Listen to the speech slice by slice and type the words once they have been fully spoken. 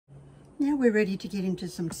Now we're ready to get into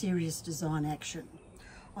some serious design action.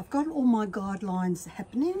 I've got all my guidelines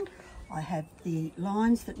happening. I have the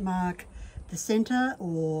lines that mark the centre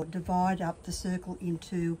or divide up the circle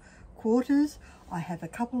into quarters. I have a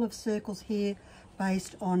couple of circles here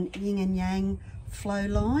based on yin and yang flow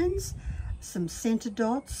lines, some centre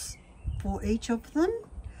dots for each of them.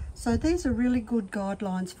 So these are really good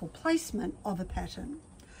guidelines for placement of a pattern.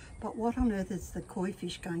 But what on earth is the koi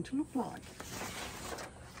fish going to look like?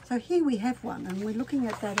 So here we have one, and we're looking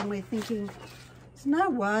at that and we're thinking, there's no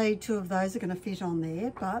way two of those are going to fit on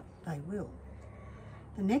there, but they will.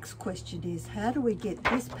 The next question is, how do we get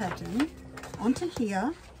this pattern onto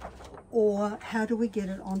here, or how do we get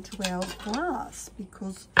it onto our glass?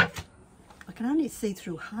 Because I can only see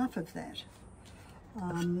through half of that.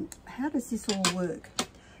 How does this all work?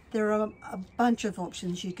 There are a bunch of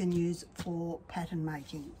options you can use for pattern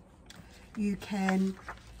making. You can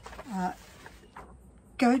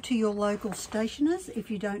go to your local stationers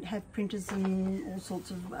if you don't have printers and all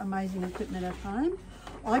sorts of amazing equipment at home.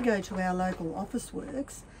 I go to our local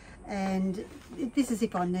Officeworks, and this is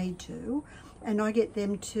if I need to, and I get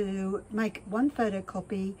them to make one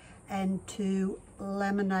photocopy and to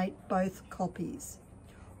laminate both copies.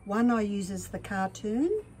 One I use as the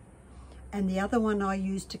cartoon, and the other one I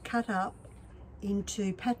use to cut up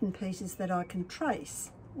into pattern pieces that I can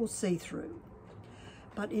trace or see through.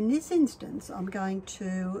 But in this instance, I'm going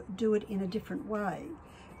to do it in a different way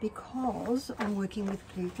because I'm working with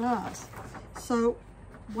clear glass. So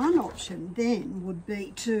one option then would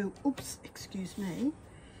be to,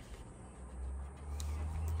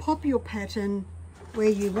 pop your pattern where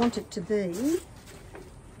you want it to be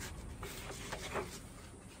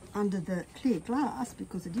under the clear glass,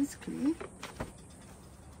 because it is clear.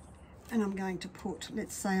 And I'm going to put,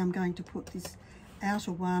 let's say I'm going to put this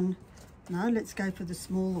outer one, no, let's go for the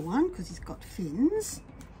smaller one because it's got fins,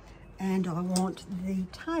 and I want the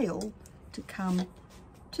tail to come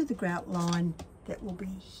to the grout line that will be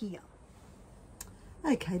here.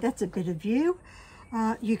 Okay, that's a better view.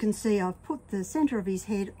 You can see I've put the centre of his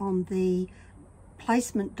head on the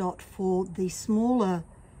placement dot for the smaller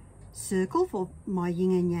circle for my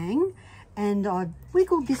yin and yang, and I've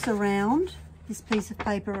wiggled this around, this piece of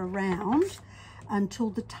paper around,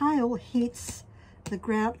 until the tail hits the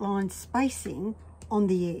grout line spacing on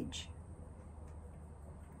the edge.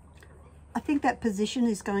 I think that position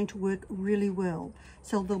is going to work really well.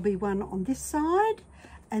 So there'll be one on this side,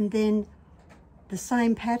 and then the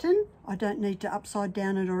same pattern. I don't need to upside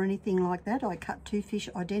down it or anything like that. I cut two fish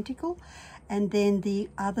identical, and then the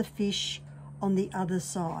other fish on the other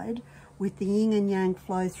side with the yin and yang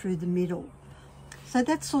flow through the middle. So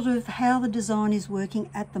that's sort of how the design is working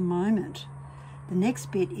at the moment. The next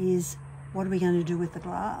bit is, what are we going to do with the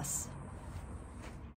glass?